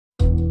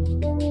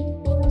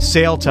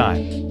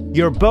SailTime.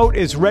 Your boat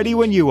is ready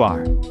when you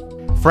are.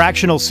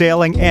 Fractional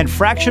sailing and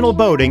fractional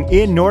boating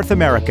in North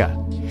America.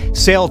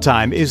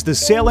 SailTime is the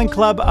sailing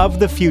club of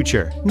the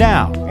future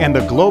now and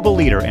the global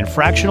leader in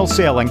fractional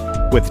sailing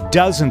with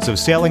dozens of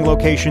sailing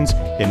locations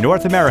in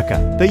North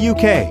America, the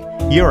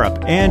UK,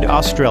 Europe, and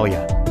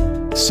Australia.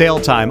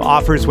 SailTime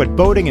offers what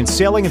boating and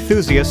sailing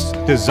enthusiasts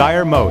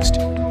desire most: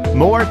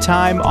 more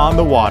time on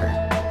the water.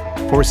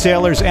 For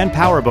sailors and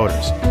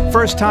powerboaters,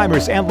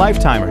 first-timers and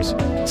lifetimers,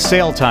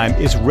 SailTime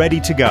is ready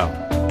to go.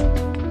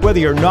 Whether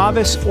you're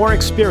novice or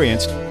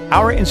experienced,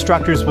 our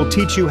instructors will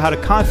teach you how to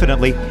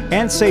confidently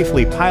and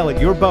safely pilot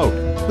your boat,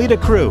 lead a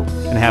crew,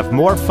 and have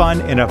more fun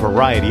in a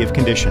variety of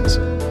conditions.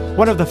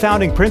 One of the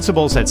founding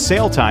principles at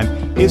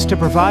SailTime is to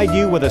provide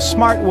you with a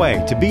smart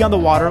way to be on the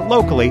water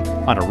locally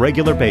on a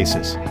regular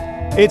basis.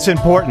 It's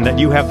important that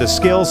you have the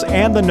skills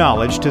and the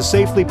knowledge to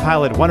safely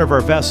pilot one of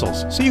our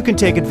vessels so you can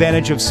take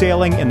advantage of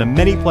sailing in the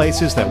many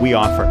places that we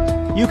offer.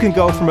 You can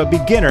go from a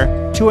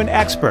beginner to an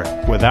expert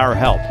with our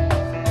help.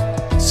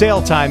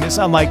 SailTime is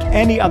unlike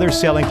any other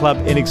sailing club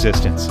in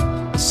existence.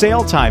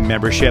 SailTime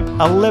membership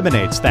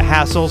eliminates the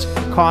hassles,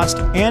 cost,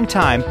 and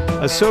time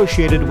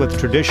associated with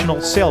traditional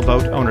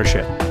sailboat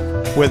ownership.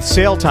 With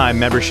SailTime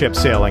membership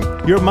sailing,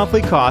 your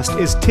monthly cost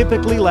is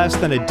typically less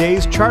than a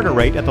day's charter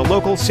rate at the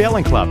local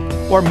sailing club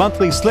or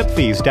monthly slip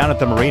fees down at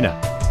the marina.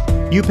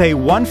 You pay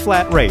one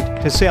flat rate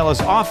to sail as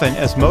often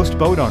as most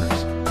boat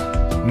owners.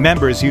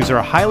 Members use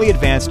our highly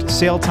advanced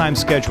SailTime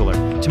scheduler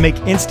to make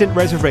instant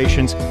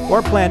reservations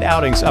or plan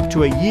outings up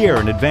to a year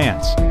in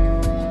advance.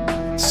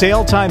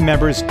 SailTime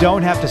members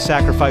don't have to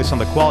sacrifice on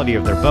the quality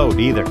of their boat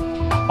either.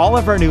 All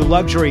of our new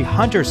luxury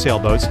Hunter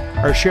sailboats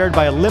are shared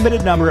by a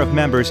limited number of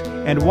members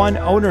and one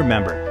owner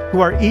member, who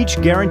are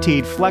each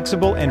guaranteed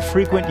flexible and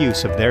frequent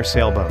use of their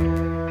sailboat.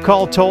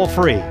 Call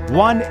toll-free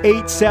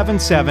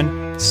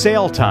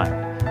 1-877-SailTime.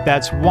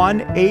 That's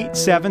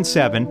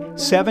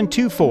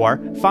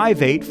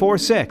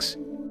 1-877-724-5846.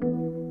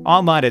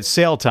 Online at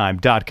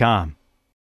SailTime.com.